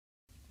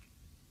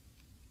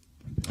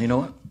You know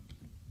what?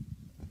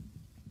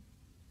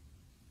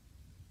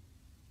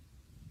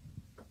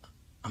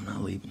 I'm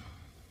not leaving.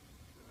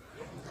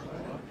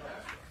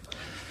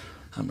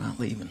 I'm not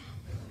leaving.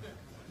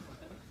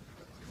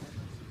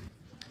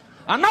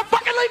 I'm not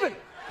fucking leaving!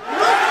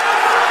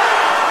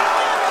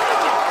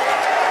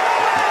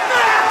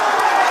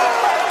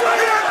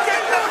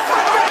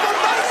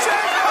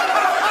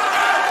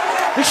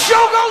 The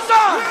show goes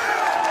on!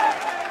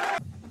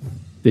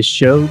 The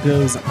show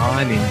goes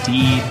on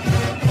indeed.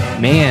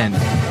 Man,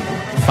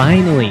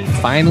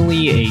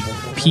 finally a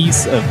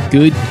piece of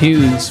good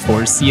news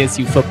for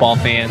CSU football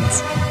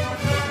fans.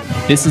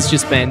 This has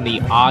just been the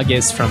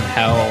August from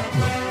hell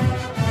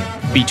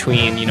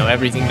between,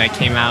 everything that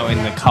came out in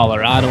the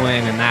Coloradoan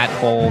and that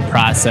whole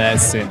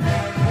process and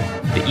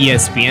the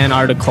ESPN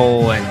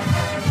article and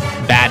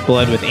bad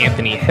blood with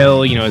Anthony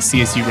Hill, a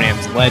CSU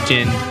Rams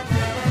legend.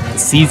 The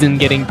season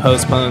getting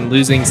postponed,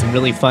 losing some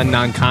really fun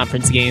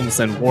non-conference games,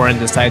 and Warren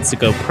decides to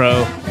go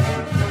pro.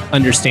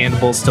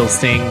 Understandable, still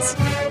stings.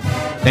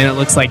 Then it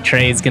looks like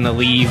Trey's going to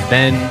leave.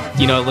 Then,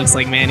 it looks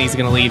like Manny's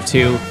going to leave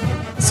too.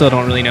 Still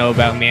don't really know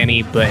about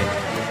Manny, but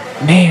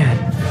man,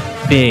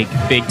 big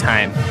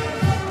time.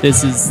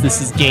 This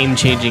is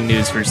game-changing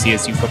news for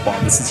CSU football.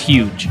 This is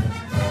huge.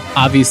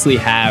 Obviously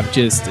have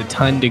just a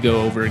ton to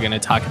go over. Going to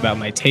talk about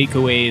my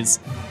takeaways,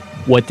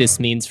 what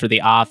this means for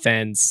the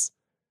offense,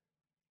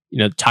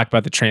 talk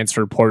about the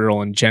transfer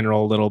portal in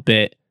general a little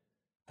bit,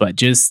 but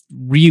just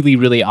really,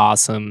 really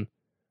awesome.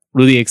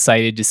 Really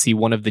excited to see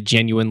one of the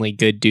genuinely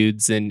good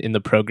dudes in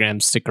the program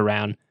stick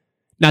around.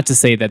 Not to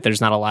say that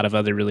there's not a lot of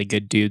other really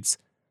good dudes.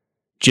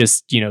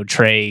 Just,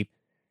 Trey,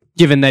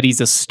 given that he's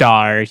a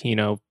star,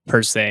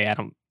 per se, I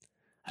don't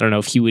know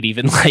if he would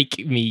even like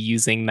me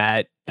using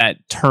that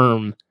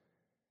term,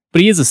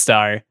 but he is a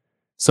star.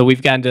 So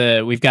we've gotten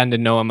to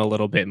know him a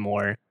little bit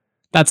more.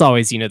 That's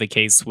always, the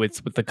case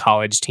with the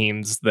college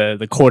teams,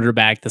 the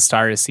quarterback, the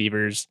star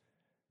receivers,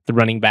 the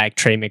running back,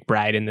 Trey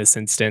McBride in this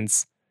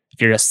instance.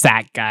 If you're a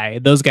sack guy,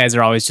 those guys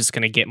are always just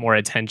going to get more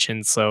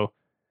attention. So,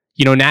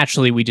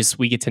 naturally we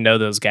get to know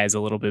those guys a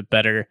little bit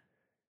better.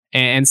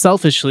 And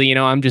selfishly,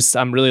 I'm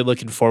really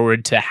looking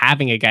forward to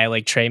having a guy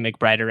like Trey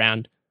McBride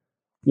around.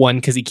 One,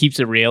 because he keeps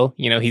it real.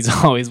 He's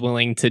always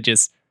willing to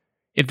just,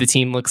 if the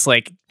team looks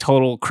like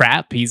total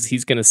crap,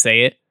 he's going to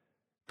say it.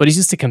 But he's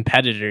just a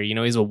competitor.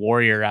 He's a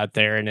warrior out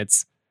there, and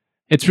it's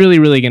really,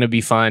 really going to be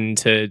fun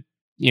to,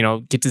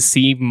 get to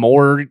see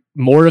more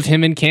of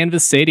him in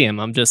Canvas Stadium.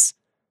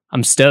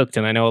 I'm stoked,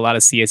 and I know a lot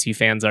of CSU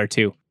fans are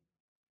too.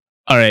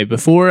 All right,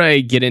 before I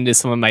get into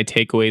some of my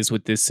takeaways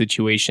with this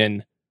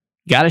situation,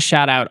 got to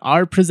shout out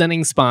our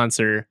presenting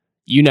sponsor.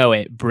 You know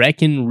it,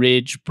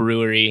 Breckenridge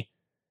Brewery.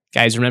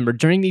 Guys, remember,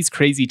 during these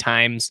crazy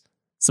times,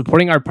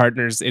 supporting our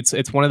partners,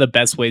 it's one of the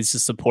best ways to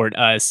support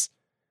us.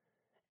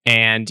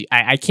 And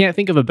I can't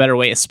think of a better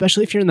way,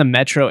 especially if you're in the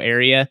metro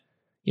area,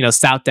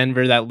 South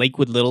Denver, that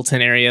Lakewood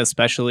Littleton area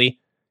especially.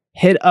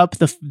 Hit up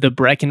the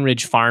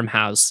Breckenridge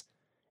Farmhouse.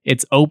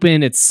 It's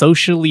open, it's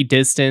socially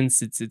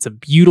distanced, it's a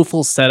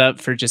beautiful setup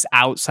for just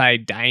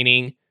outside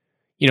dining.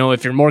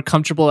 If you're more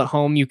comfortable at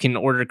home, you can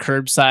order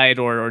curbside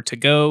or to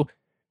go.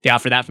 They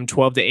offer that from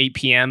 12 to 8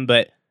 p.m.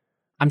 But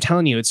I'm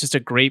telling you, it's just a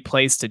great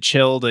place to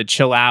chill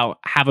out,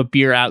 have a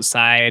beer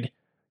outside.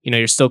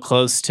 You're still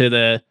close to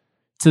the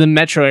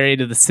metro area,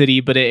 to the city,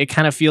 but it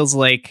kind of feels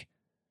like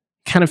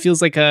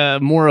a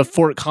more of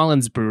Fort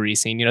Collins brewery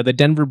scene. The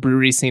Denver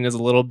brewery scene is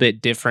a little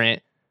bit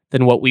different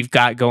than what we've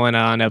got going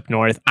on up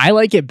north. I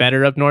like it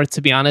better up north,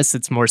 to be honest.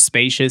 It's more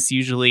spacious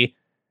usually,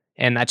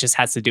 and that just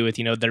has to do with,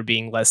 there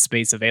being less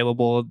space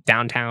available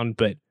downtown.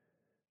 But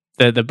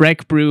the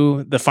Breck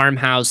Brew, the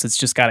farmhouse, it's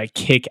just got a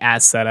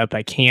kick-ass setup.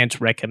 I can't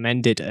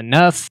recommend it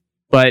enough.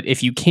 But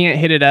if you can't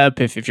hit it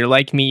up, if you're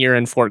like me, you're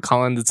in Fort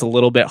Collins, it's a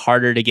little bit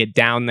harder to get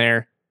down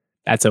there.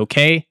 That's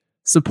okay.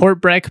 Support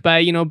Breck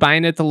by,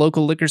 buying at the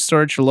local liquor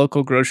store, at your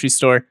local grocery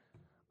store.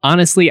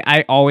 Honestly,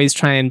 I always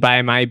try and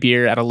buy my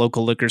beer at a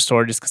local liquor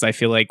store just because I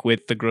feel like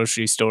with the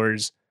grocery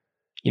stores,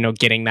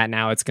 getting that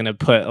now, it's going to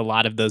put a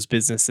lot of those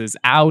businesses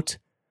out.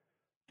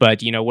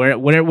 But,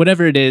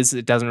 whatever it is,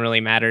 it doesn't really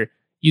matter.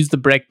 Use the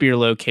Breck Beer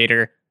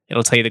Locator.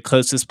 It'll tell you the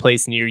closest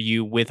place near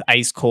you with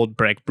ice cold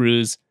Breck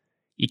brews.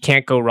 You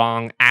can't go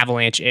wrong.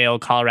 Avalanche Ale,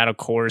 Colorado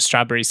Coors,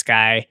 Strawberry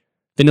Sky,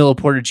 Vanilla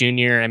Porter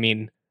Jr. I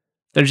mean,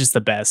 they're just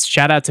the best.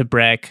 Shout out to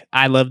Breck.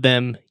 I love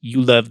them.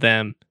 You love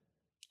them.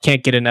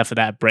 Can't get enough of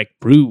that Breck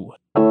brew.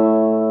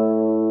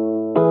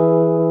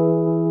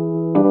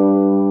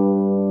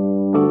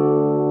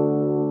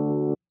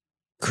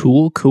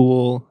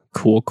 Cool.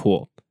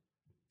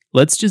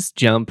 Let's just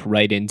jump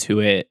right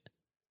into it.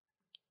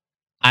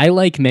 I,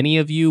 like many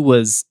of you,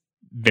 was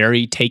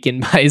very taken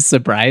by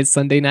surprise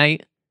Sunday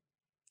night.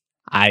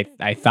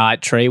 I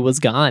thought Trey was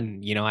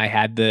gone. I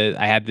had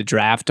the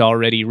draft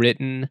already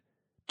written.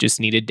 Just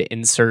needed to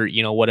insert,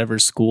 whatever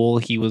school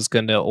he was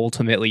going to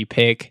ultimately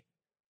pick.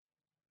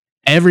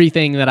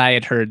 Everything that I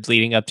had heard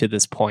leading up to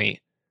this point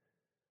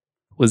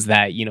was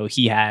that,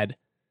 he had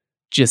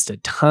just a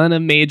ton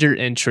of major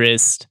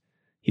interest.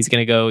 He's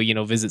going to go,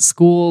 visit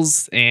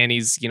schools, and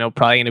he's,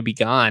 probably going to be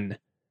gone.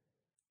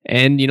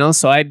 And,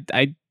 so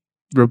I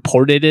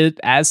reported it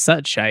as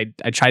such. I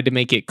tried to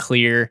make it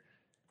clear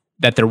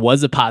that there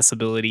was a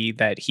possibility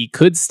that he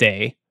could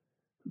stay.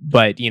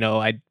 But,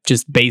 I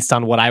just based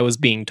on what I was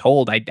being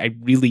told, I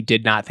really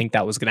did not think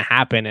that was going to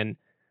happen. And,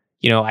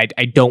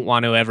 I don't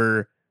want to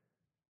ever,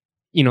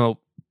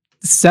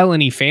 sell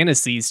any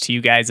fantasies to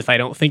you guys if I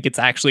don't think it's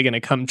actually going to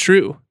come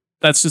true.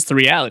 That's just the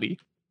reality.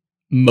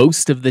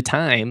 Most of the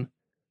time,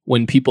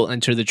 when people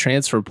enter the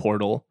transfer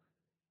portal,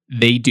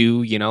 they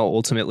do,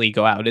 ultimately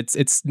go out.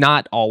 It's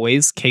not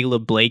always.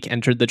 Caleb Blake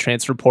entered the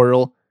transfer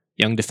portal,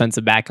 young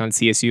defensive back on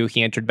CSU.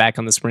 He entered back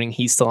on the spring.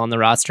 He's still on the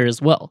roster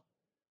as well.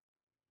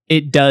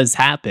 It does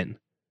happen,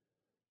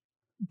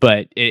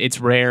 but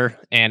it's rare.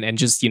 And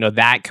just,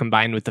 that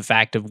combined with the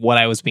fact of what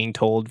I was being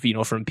told,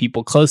 from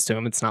people close to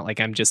him, it's not like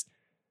I'm just,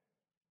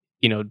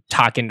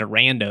 talking to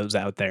randos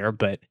out there,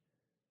 but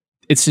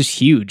it's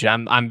just huge.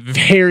 I'm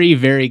very,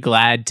 very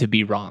glad to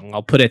be wrong.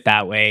 I'll put it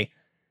that way.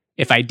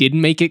 If I didn't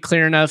make it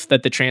clear enough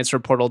that the transfer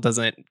portal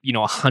doesn't,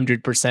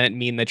 100%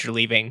 mean that you're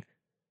leaving,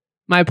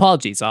 my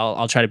apologies.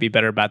 I'll try to be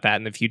better about that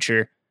in the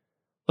future.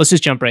 Let's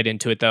just jump right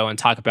into it though and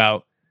talk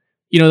about,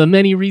 the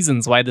many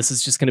reasons why this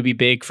is just going to be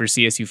big for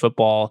CSU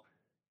football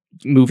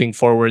moving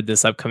forward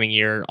this upcoming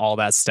year, all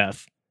that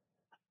stuff.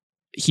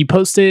 He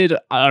posted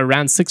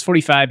around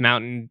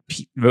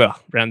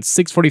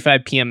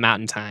 6:45 p.m.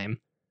 Mountain Time.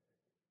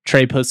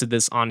 Trey posted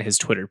this on his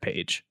Twitter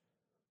page.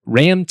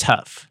 Ram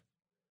tough.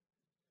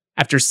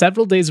 After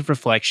several days of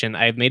reflection,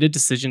 I have made a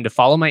decision to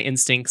follow my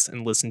instincts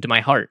and listen to my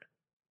heart.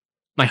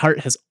 My heart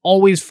has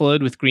always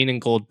flowed with green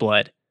and gold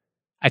blood.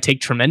 I take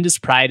tremendous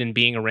pride in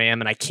being a Ram,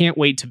 and I can't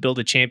wait to build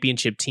a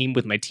championship team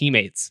with my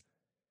teammates.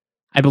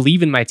 I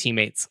believe in my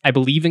teammates. I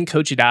believe in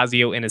Coach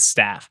Adazio and his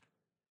staff.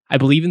 I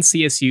believe in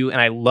CSU,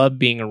 and I love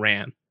being a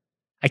Ram.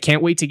 I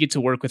can't wait to get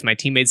to work with my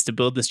teammates to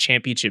build this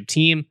championship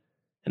team,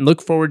 and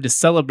look forward to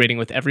celebrating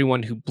with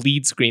everyone who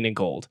bleeds green and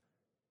gold.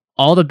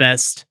 All the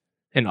best,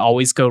 and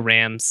always go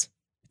Rams.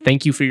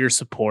 Thank you for your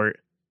support,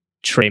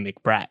 Trey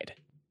McBride.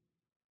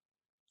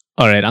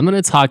 All right, I'm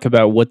going to talk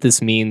about what this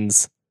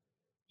means,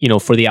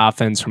 for the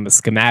offense from a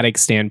schematic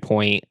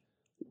standpoint,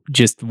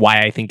 just why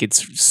I think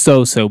it's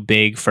so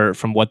big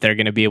from what they're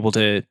going to be able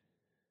to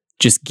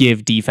just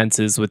give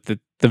defenses with the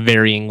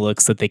varying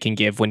looks that they can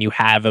give when you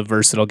have a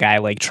versatile guy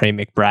like Trey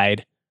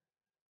McBride.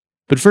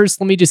 But first,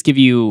 let me just give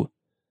you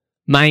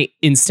my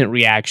instant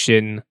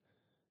reaction,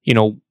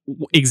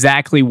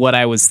 exactly what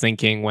I was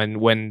thinking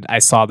when I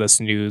saw this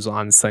news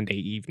on Sunday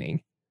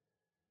evening.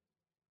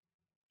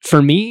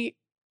 For me,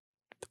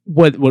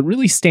 what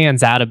really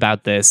stands out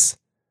about this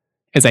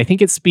is I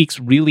think it speaks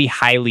really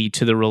highly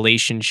to the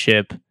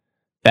relationship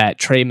that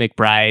Trey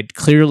McBride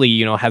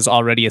clearly, has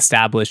already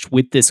established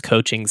with this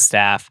coaching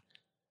staff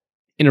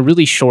in a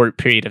really short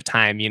period of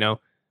time.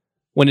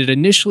 When it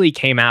initially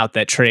came out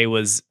that Trey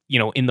was,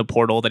 in the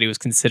portal, that he was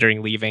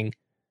considering leaving,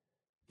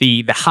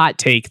 the hot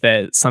take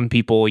that some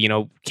people,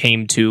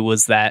 came to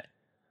was that,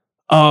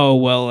 oh,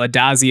 well,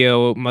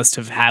 Adazio must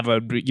have a,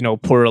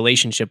 poor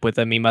relationship with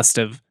him. He must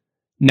have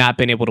not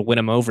been able to win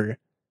him over.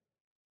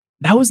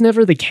 That was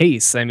never the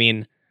case. I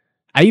mean,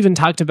 I even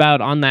talked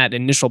about on that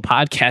initial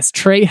podcast,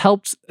 Trey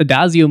helped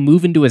Adazio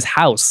move into his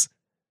house.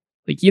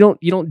 Like, you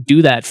don't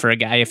do that for a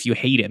guy if you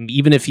hate him,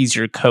 even if he's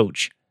your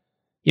coach.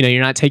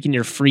 You're not taking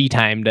your free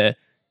time to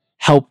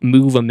help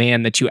move a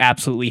man that you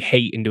absolutely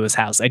hate into his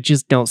house. I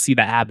just don't see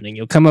that happening.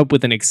 You'll come up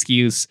with an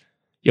excuse.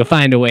 You'll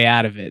find a way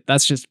out of it.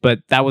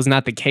 But that was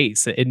not the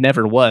case. It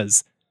never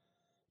was.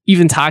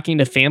 Even talking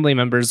to family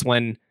members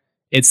when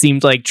it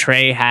seemed like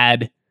Trey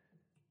had,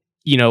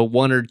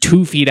 1 or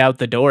 2 feet out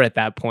the door at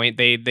that point,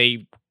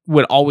 they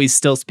would always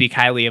still speak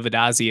highly of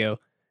Adazio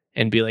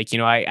and be like,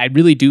 I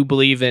really do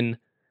believe in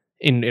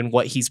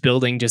what he's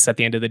building. Just at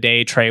the end of the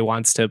day, Trey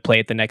wants to play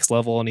at the next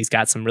level, and he's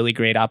got some really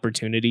great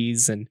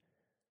opportunities.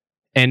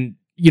 And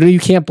you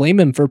can't blame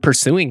him for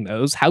pursuing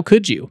those. How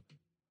could you?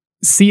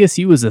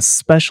 CSU is a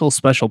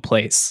special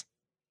place.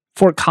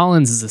 Fort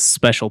Collins is a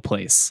special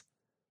place.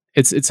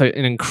 It's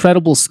an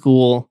incredible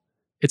school.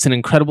 It's an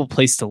incredible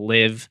place to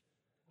live.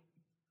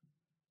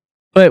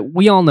 But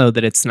we all know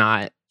that it's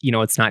not,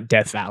 it's not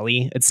Death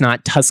Valley. It's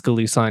not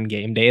Tuscaloosa on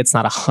game day. It's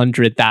not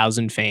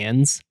 100,000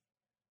 fans.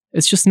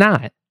 It's just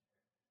not.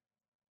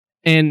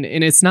 And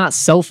it's not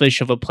selfish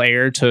of a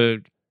player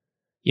to,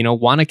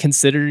 want to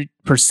consider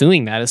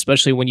pursuing that,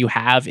 especially when you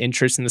have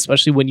interest and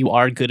especially when you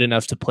are good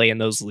enough to play in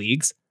those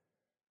leagues,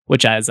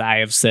 which, as I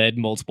have said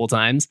multiple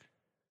times,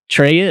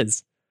 Trey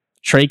is.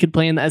 Trey could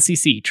play in the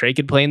SEC. Trey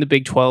could play in the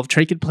Big 12.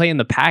 Trey could play in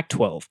the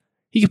Pac-12.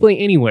 He could play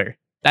anywhere.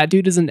 That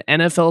dude is an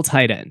NFL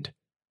tight end.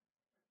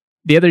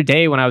 The other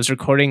day when I was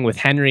recording with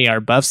Henry, our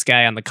Buffs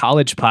guy on the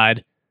college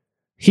pod,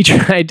 he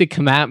tried to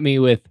come at me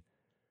with,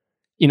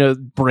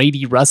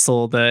 Brady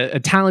Russell, a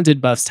talented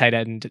Buffs tight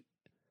end.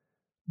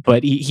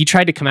 But he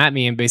tried to come at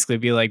me and basically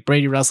be like,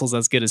 Brady Russell's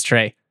as good as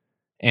Trey.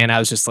 And I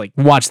was just like,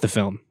 watch the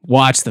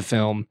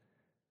film.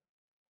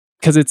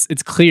 Because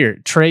it's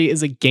clear. Trey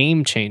is a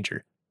game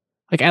changer.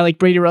 Like, I like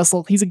Brady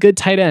Russell. He's a good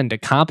tight end, a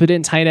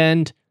competent tight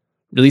end,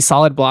 really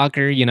solid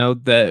blocker,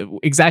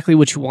 exactly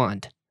what you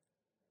want.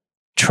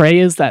 Trey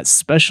is that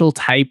special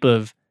type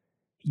of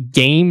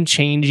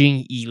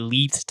game-changing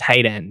elite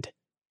tight end.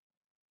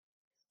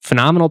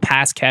 Phenomenal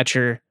pass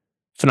catcher,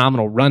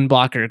 phenomenal run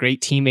blocker, great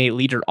teammate,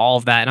 leader, all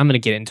of that. And I'm going to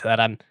get into that.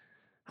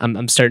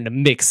 I'm starting to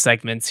mix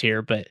segments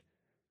here, but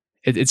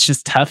it's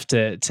just tough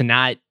to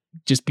not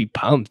just be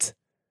pumped.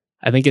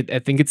 I think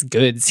it's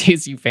good.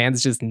 CSU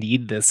fans just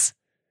need this.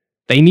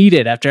 They need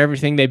it after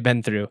everything they've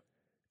been through.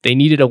 They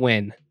needed a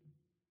win.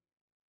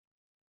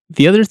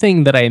 The other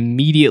thing that I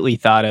immediately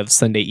thought of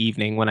Sunday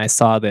evening when I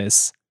saw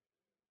this,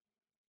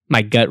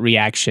 my gut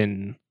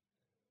reaction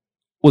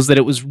was that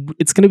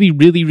it's going to be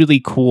really,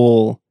 really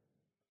cool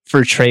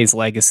for Trey's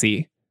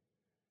legacy.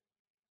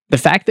 The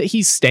fact that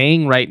he's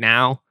staying right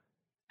now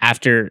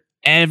after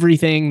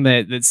everything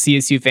that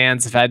CSU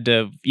fans have had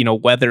to,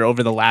 weather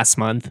over the last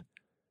month,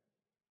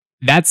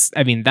 that's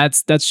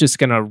just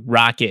going to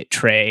rocket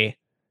Trey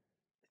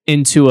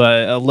into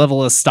a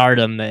level of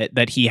stardom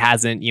that he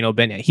hasn't,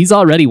 been at. He's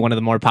already one of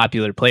the more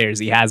popular players.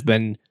 He has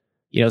been,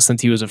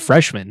 since he was a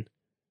freshman.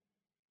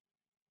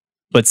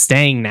 But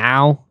staying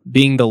now,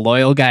 being the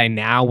loyal guy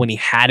now, when he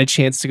had a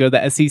chance to go to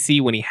the SEC,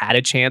 when he had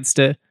a chance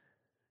to,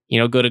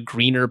 go to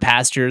greener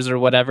pastures or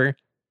whatever,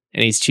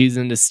 and he's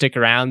choosing to stick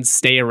around,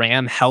 stay a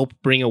Ram, help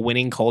bring a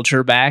winning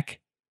culture back.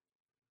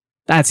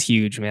 That's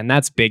huge, man.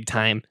 That's big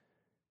time.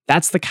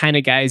 That's the kind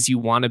of guys you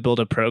want to build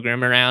a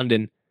program around.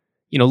 And,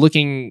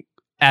 looking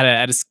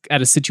at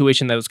a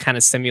situation that was kind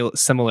of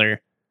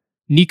similar,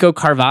 Nico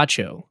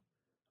Carvacho,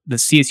 the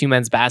CSU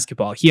men's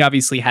basketball, he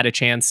obviously had a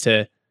chance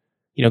to,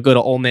 go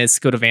to Ole Miss,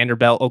 go to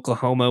Vanderbilt.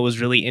 Oklahoma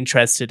was really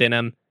interested in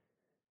him.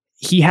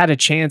 He had a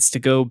chance to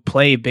go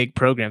play big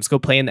programs, go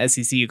play in the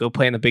SEC, go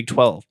play in the Big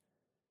 12.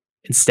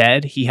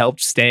 Instead, he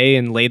helped stay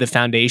and lay the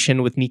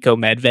foundation with Nico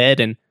Medved.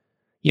 And,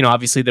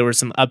 obviously there were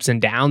some ups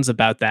and downs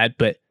about that.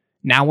 But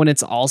now when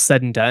it's all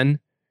said and done,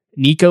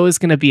 Nico is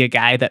going to be a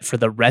guy that for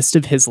the rest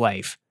of his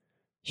life,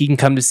 he can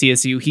come to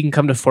CSU, he can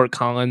come to Fort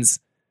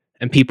Collins,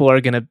 and people are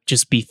going to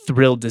just be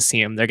thrilled to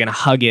see him. They're going to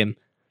hug him.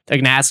 They're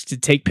going to ask to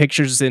take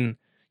pictures and,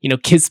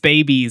 kiss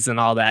babies and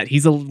all that.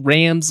 He's a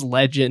Rams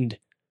legend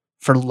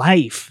for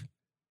life.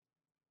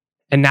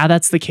 And now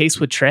that's the case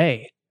with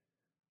Trey.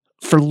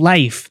 For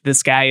life,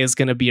 this guy is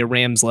going to be a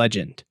Rams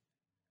legend.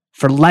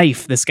 For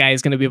life, this guy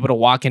is going to be able to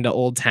walk into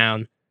Old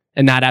Town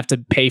and not have to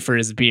pay for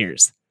his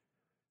beers.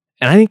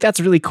 And I think that's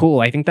really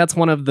cool. I think that's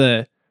one of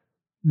the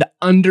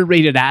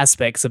underrated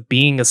aspects of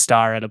being a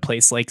star at a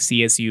place like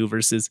CSU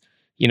versus,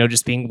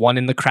 just being one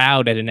in the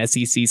crowd at an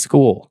SEC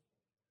school.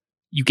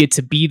 You get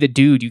to be the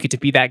dude. You get to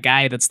be that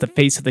guy that's the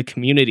face of the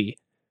community.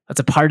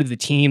 That's a part of the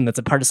team. That's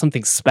a part of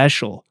something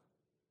special.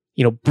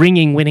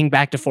 Bringing winning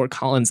back to Fort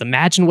Collins.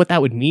 Imagine what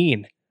that would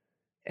mean.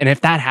 And if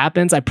that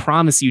happens, I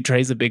promise you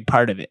Trey's a big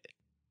part of it.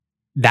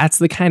 That's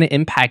the kind of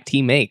impact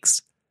he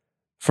makes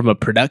from a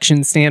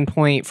production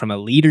standpoint, from a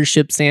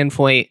leadership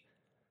standpoint,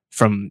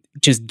 from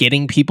just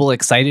getting people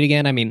excited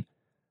again. I mean,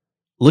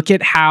 look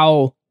at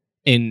how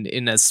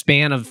in a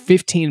span of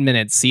 15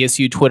 minutes,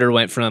 CSU Twitter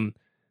went from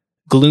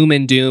gloom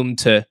and doom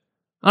to,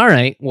 all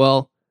right,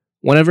 well,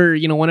 whenever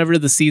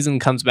the season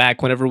comes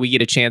back, whenever we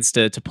get a chance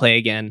to play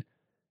again,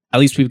 at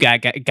least we've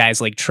got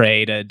guys like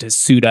Trey to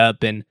suit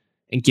up and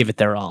give it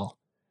their all.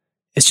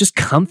 It's just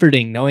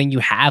comforting knowing you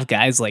have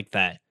guys like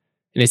that.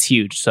 And it's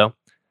huge. So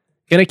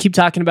gonna keep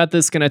talking about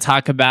this, gonna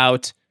talk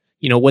about,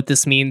 what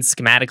this means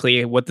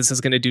schematically, what this is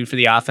gonna do for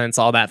the offense,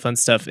 all that fun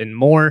stuff and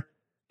more.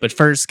 But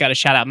first, gotta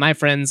shout out my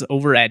friends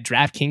over at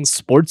DraftKings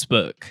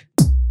Sportsbook.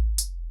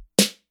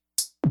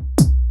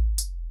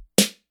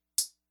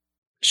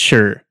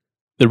 Sure,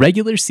 the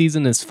regular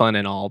season is fun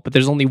and all, but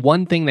there's only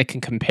one thing that can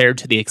compare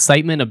to the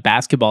excitement of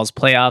basketball's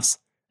playoffs,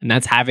 and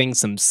that's having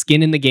some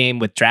skin in the game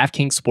with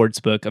DraftKings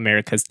Sportsbook,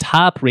 America's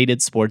top-rated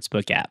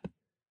sportsbook app.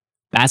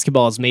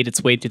 Basketball has made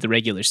its way through the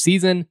regular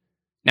season.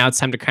 Now it's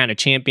time to crown a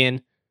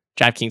champion.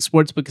 DraftKings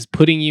Sportsbook is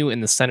putting you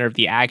in the center of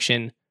the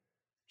action.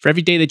 For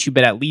every day that you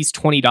bet at least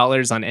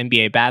 $20 on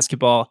NBA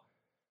basketball,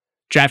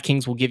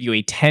 DraftKings will give you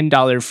a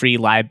 $10 free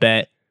live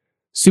bet.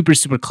 Super,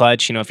 super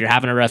clutch. If you're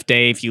having a rough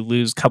day, if you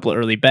lose a couple of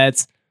early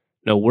bets,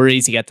 no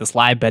worries. You got this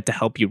live bet to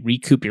help you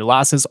recoup your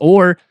losses.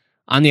 Or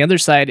on the other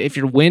side, if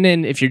you're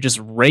winning, if you're just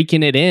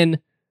raking it in,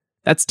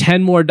 that's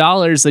 $10 more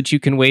that you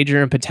can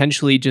wager and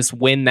potentially just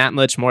win that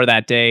much more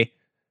that day.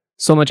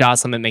 So much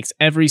awesome. It makes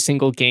every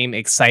single game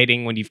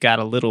exciting when you've got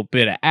a little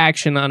bit of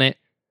action on it.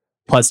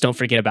 Plus, don't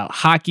forget about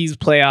hockey's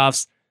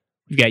playoffs.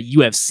 We've got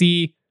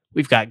UFC.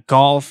 We've got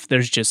golf.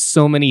 There's just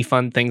so many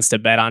fun things to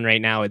bet on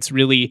right now. It's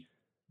really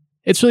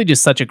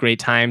just such a great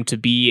time to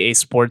be a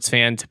sports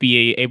fan, to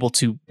be able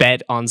to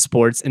bet on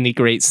sports in the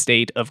great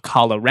state of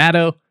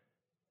Colorado.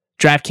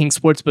 DraftKings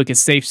Sportsbook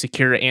is safe,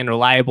 secure, and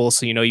reliable,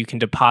 so you can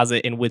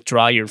deposit and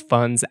withdraw your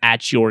funds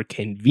at your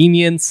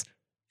convenience.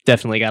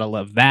 Definitely gotta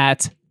love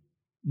that.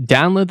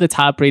 Download the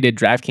top-rated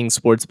DraftKings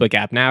Sportsbook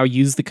app now.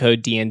 Use the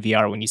code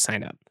DNVR when you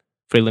sign up.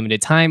 For a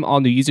limited time, all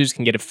new users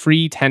can get a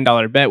free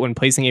 $10 bet when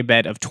placing a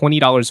bet of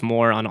 $20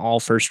 more on all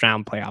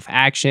first-round playoff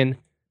action.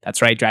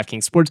 That's right,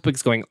 DraftKings Sportsbook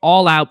is going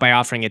all out by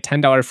offering a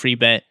 $10 free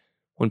bet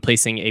when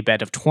placing a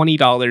bet of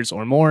 $20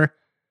 or more.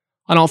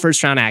 on all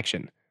first-round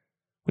action.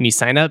 When you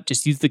sign up,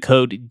 just use the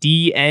code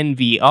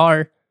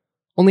DNVR.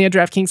 Only at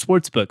DraftKings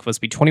Sportsbook.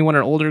 Must be 21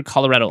 or older.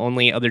 Colorado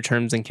only. Other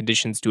terms and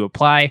conditions do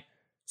apply.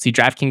 See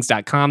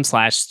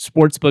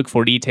DraftKings.com/sportsbook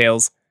for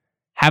details.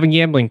 Have a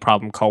gambling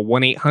problem? Call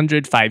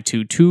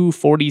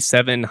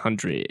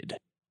 1-800-522-4700.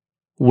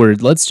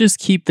 Word, let's just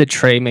keep the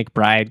Trey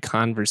McBride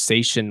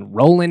conversation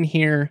rolling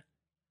here.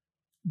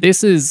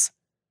 This is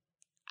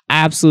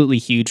absolutely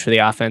huge for the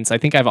offense. I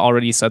think I've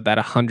already said that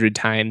 100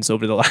 times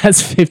over the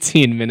last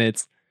 15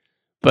 minutes.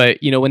 But,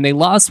 when they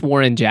lost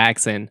Warren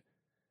Jackson,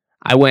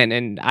 I went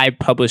and I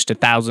published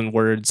 1,000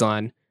 words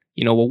on,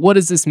 well, what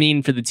does this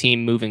mean for the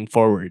team moving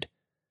forward?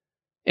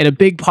 And a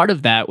big part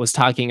of that was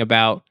talking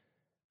about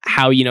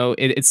how,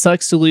 it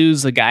sucks to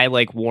lose a guy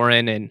like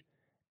Warren, and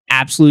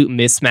absolute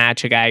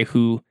mismatch, a guy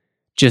who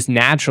just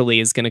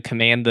naturally is going to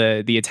command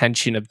the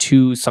attention of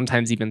 2,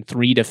 sometimes even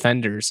 3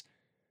 defenders.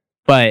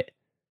 But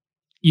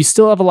you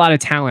still have a lot of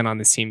talent on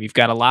this team. You've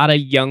got a lot of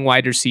young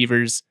wide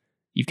receivers.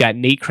 You've got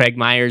Nate Craig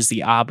Myers,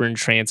 the Auburn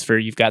transfer.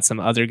 You've got some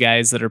other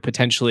guys that are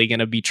potentially going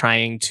to be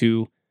trying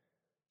to,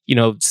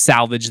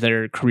 salvage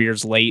their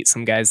careers late.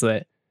 Some guys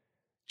that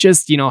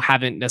just,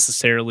 haven't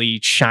necessarily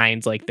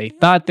shined like they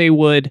thought they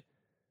would.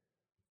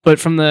 But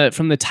from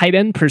the tight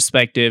end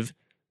perspective,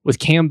 with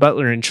Cam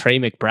Butler and Trey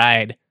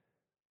McBride,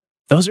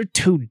 those are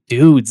 2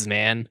 dudes,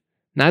 man.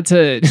 Not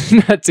to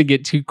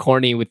get too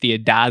corny with the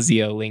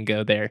Adazio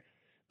lingo there,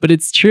 but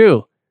it's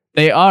true.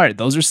 They are.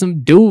 Those are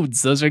some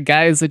dudes. Those are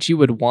guys that you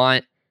would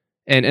want.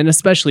 And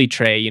especially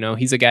Trey,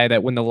 he's a guy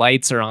that when the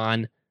lights are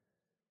on,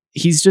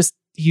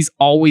 he's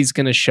always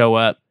going to show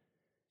up.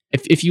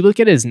 If you look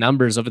at his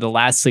numbers over the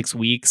last 6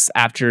 weeks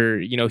after,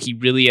 he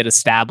really had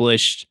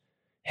established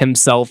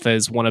himself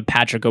as one of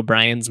Patrick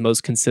O'Brien's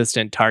most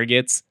consistent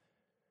targets,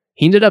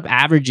 he ended up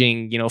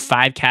averaging,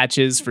 5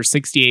 catches for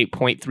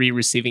 68.3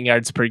 receiving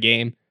yards per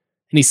game.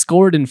 And he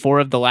scored in 4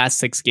 of the last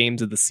 6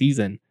 games of the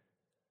season.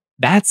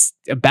 That's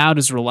about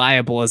as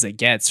reliable as it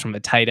gets from a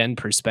tight end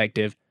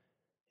perspective.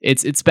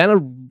 It's been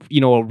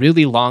a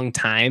really long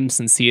time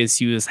since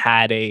CSU has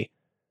had a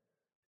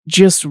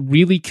just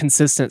really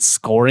consistent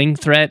scoring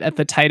threat at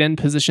the tight end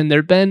position.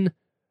 There've been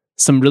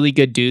some really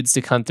good dudes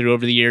to come through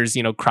over the years.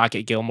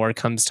 Crockett Gilmore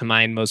comes to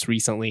mind most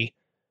recently.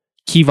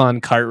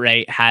 Kevon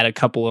Cartwright had a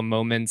couple of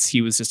moments.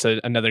 He was just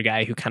another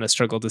guy who kind of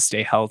struggled to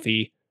stay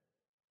healthy.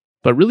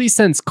 But really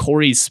since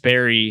Corey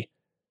Sperry,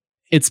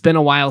 it's been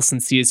a while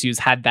since CSU's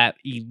had that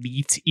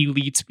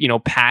elite,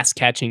 pass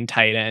catching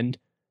tight end.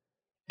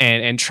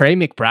 And Trey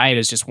McBride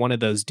is just one of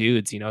those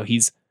dudes.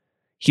 He's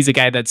a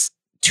guy that's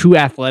too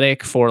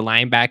athletic for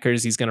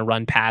linebackers. He's going to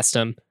run past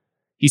him.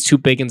 He's too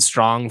big and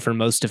strong for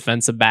most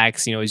defensive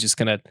backs. He's just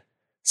going to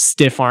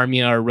stiff arm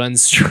you or run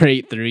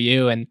straight through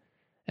you. And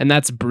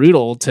that's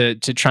brutal to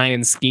try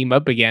and scheme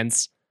up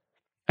against.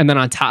 And then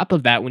on top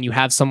of that, when you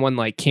have someone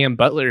like Cam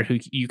Butler, who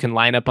you can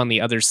line up on the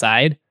other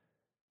side,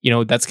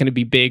 that's going to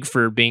be big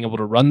for being able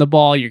to run the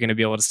ball. You're going to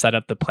be able to set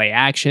up the play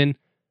action.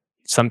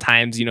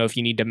 Sometimes, if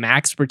you need to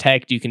max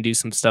protect, you can do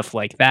some stuff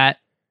like that.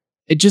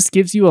 It just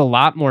gives you a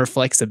lot more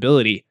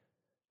flexibility.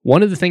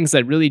 One of the things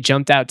that really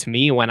jumped out to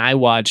me when I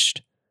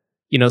watched,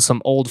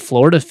 some old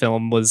Florida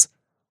film was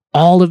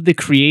all of the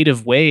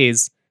creative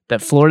ways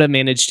that Florida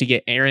managed to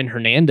get Aaron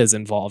Hernandez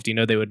involved.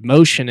 They would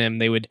motion him.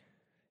 They would,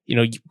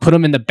 put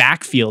him in the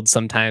backfield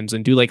sometimes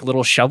and do like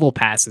little shovel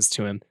passes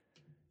to him.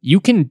 You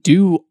can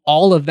do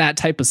all of that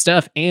type of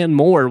stuff and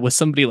more with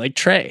somebody like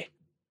Trey.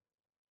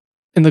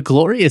 And the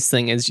glorious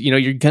thing is,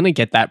 you're going to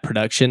get that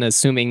production,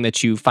 assuming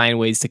that you find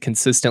ways to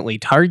consistently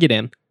target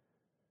him.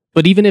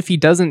 But even if he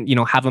doesn't,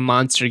 have a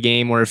monster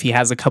game, or if he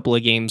has a couple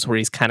of games where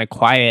he's kind of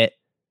quiet,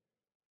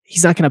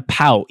 he's not going to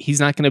pout. He's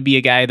not going to be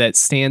a guy that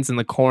stands in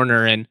the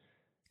corner and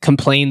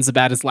complains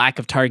about his lack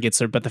of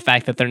targets, or but the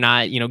fact that they're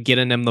not,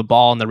 getting him the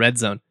ball in the red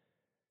zone.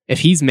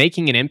 If he's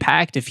making an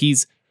impact, if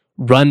he's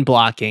run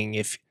blocking,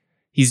 if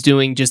he's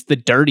doing just the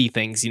dirty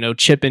things,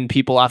 chipping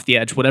people off the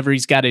edge, whatever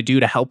he's got to do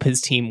to help his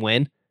team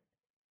win,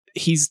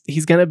 he's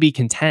going to be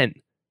content.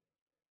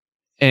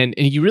 And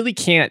you really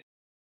can't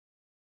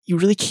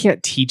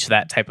teach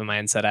that type of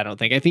mindset, I don't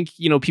think. I think,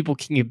 people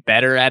can get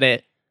better at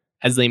it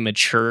as they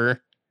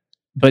mature,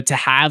 but to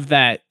have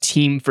that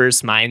team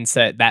first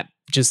mindset, that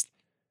just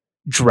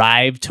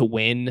drive to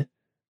win,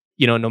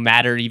 no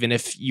matter even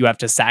if you have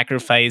to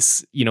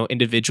sacrifice,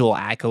 individual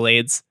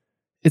accolades,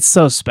 it's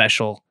so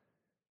special.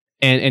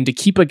 And to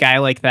keep a guy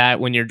like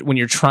that when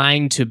you're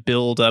trying to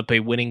build up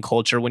a winning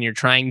culture, when you're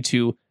trying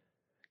to,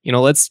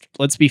 let's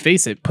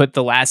face it, put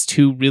the last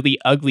 2 really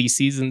ugly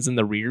seasons in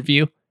the rear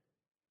view,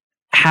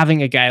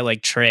 having a guy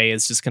like Trey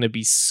is just going to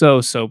be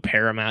so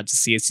paramount to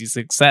CSU's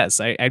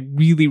success. I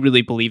really,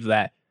 really believe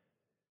that.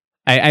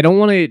 I don't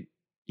want to,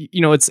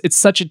 it's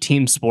such a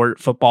team sport,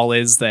 football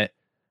is, that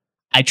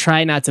I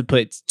try not to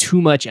put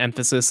too much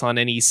emphasis on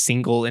any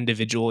single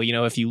individual.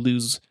 If you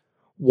lose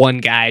one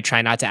guy, I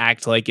try not to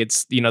act like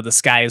it's, the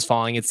sky is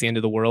falling, it's the end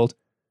of the world.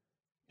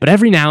 But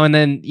every now and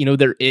then,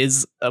 there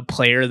is a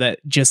player that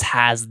just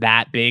has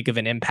that big of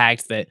an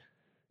impact that,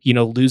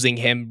 losing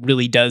him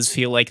really does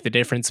feel like the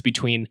difference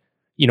between,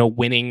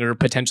 winning or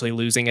potentially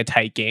losing a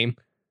tight game.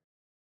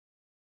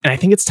 And I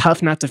think it's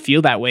tough not to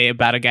feel that way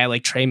about a guy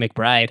like Trey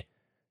McBride,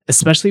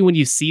 especially when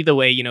you see the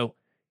way,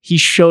 he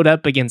showed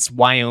up against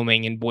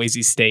Wyoming and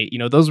Boise State.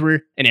 Those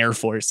were an Air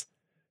Force.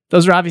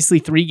 Those are obviously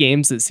 3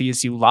 games that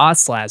CSU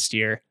lost last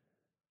year.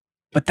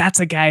 But that's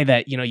a guy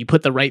that, you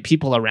put the right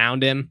people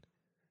around him.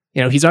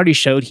 He's already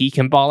showed he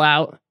can ball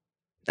out.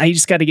 Now you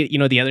just got to get,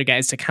 the other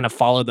guys to kind of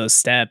follow those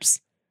steps.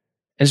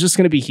 And it's just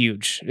going to be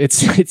huge.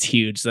 It's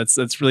huge.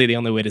 That's really the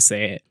only way to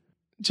say it.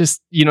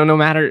 Just, no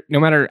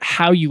matter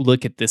how you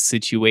look at this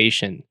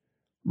situation,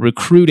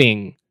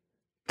 recruiting,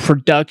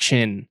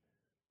 production,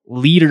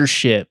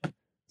 leadership,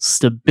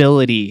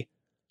 stability,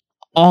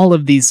 all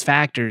of these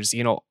factors,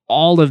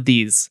 all of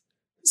these,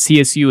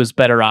 CSU is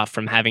better off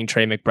from having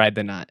Trey McBride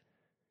than not.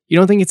 You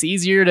don't think it's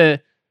easier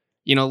to,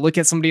 look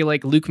at somebody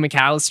like Luke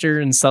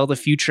McAllister and sell the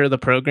future of the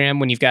program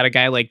when you've got a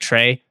guy like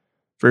Trey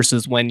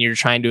versus when you're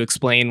trying to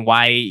explain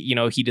why,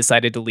 he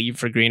decided to leave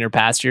for greener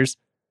pastures?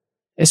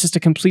 It's just a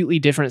completely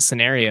different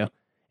scenario.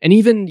 And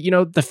even,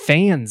 the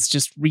fans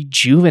just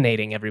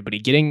rejuvenating everybody,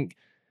 getting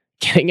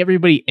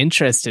everybody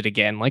interested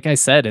again. Like I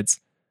said,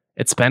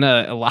 it's been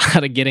a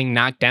lot of getting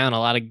knocked down, a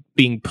lot of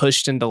being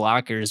pushed into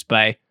lockers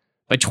by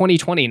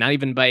 2020, not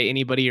even by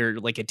anybody or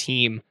like a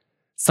team.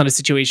 It's not a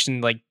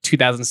situation like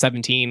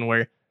 2017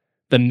 where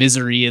the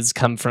misery has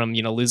come from,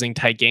 losing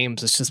tight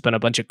games. It's just been a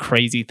bunch of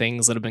crazy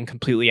things that have been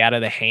completely out of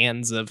the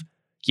hands of,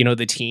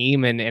 the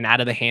team and out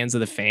of the hands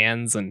of the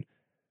fans. And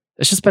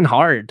it's just been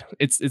hard.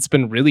 It's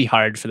been really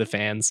hard for the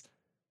fans.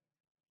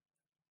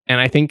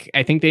 And I think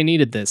they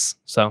needed this.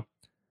 So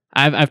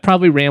I've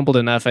probably rambled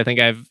enough. I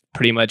think I've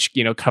pretty much,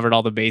 covered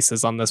all the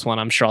bases on this one.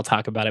 I'm sure I'll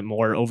talk about it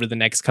more over the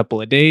next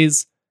couple of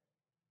days.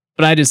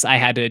 But I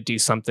had to do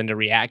something to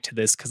react to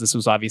this because this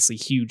was obviously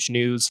huge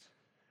news.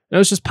 And I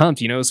was just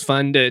pumped. It was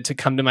fun to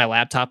come to my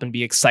laptop and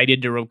be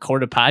excited to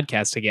record a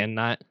podcast again,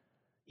 not,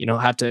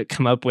 have to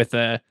come up with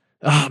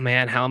oh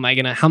man, how am I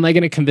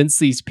gonna convince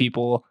these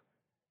people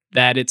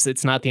that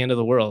it's not the end of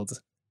the world?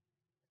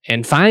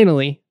 And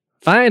finally,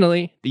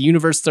 the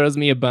universe throws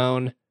me a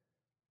bone.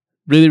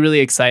 Really, really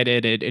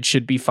excited. It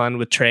should be fun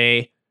with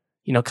Trey,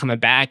 coming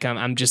back.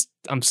 I'm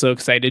so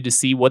excited to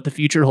see what the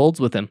future holds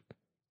with him.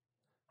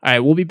 All right,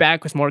 we'll be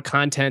back with more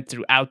content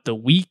throughout the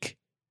week.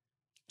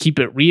 Keep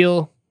it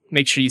real.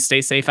 Make sure you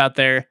stay safe out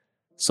there.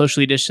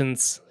 Socially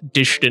distance.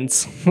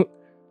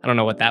 I don't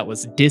know what that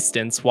was.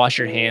 Distance. Wash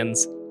your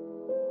hands.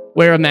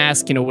 Wear a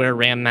mask, wear a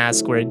RAM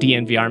mask, wear a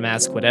DNVR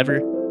mask,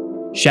 whatever.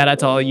 Shout out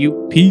to all of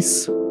you.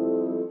 Peace.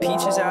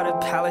 Peaches out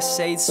of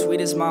Palisades, sweet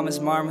as mama's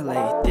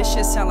marmalade. This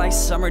shit sound like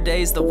summer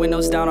days, the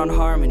windows down on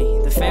Harmony.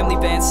 The family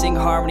band sing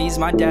harmonies,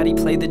 my daddy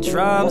played the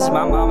drums.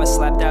 My mama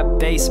slapped that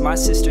bass, my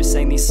sister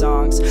sang these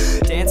songs.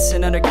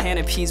 Dancing under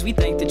canopies, we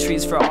thank the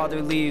trees for all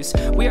their leaves.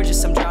 We are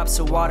just some drops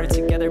of water,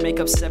 together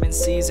make up 7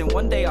 seas. And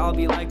one day I'll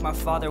be like my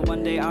father,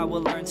 one day I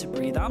will learn to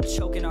breathe. I'm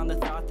choking on the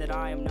thought that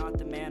I am not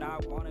the man I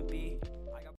was.